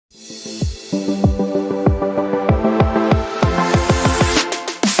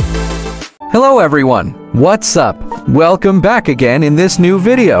Hello everyone, what's up? Welcome back again in this new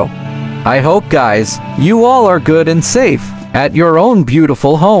video. I hope guys, you all are good and safe at your own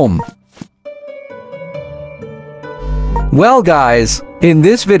beautiful home. Well guys, in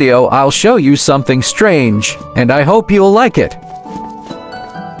this video I'll show you something strange, and I hope you'll like it.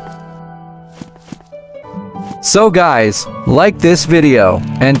 So guys, like this video,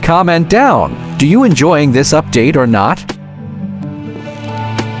 and comment down, do you enjoying this update or not?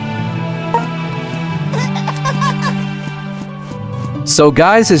 So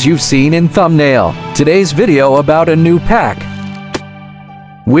guys, as you've seen in thumbnail, today's video about a new pack,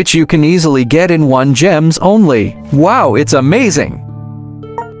 which you can easily get in 1 gems only. Wow, it's amazing!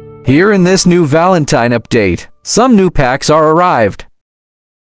 Here in this new Valentine update, some new packs are arrived.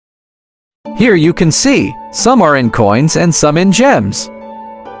 Here you can see, some are in coins and some in gems.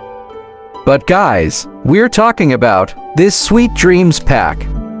 But guys, we're talking about this Sweet Dreams pack.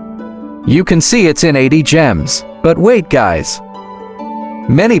 You can see it's in 80 gems, but wait guys.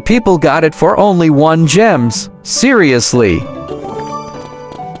 Many people got it for only 1 gems. Seriously.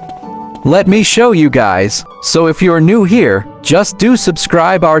 Let me show you guys, so if you're new here, just do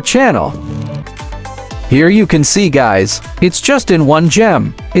subscribe our channel. Here you can see guys, it's just in 1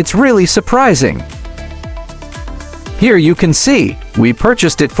 gem. It's really surprising. Here you can see, we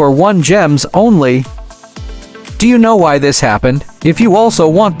purchased it for 1 gems only. Do you know why this happened? If you also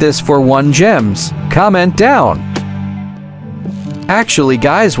want this for 1 gems, comment down. Actually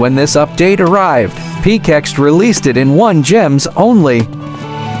guys, when this update arrived, Pikext released it in 1 gems only.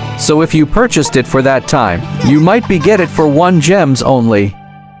 So if you purchased it for that time, you might get it for 1 gems only.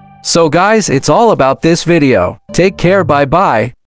 So guys, it's all about this video. Take care, bye bye.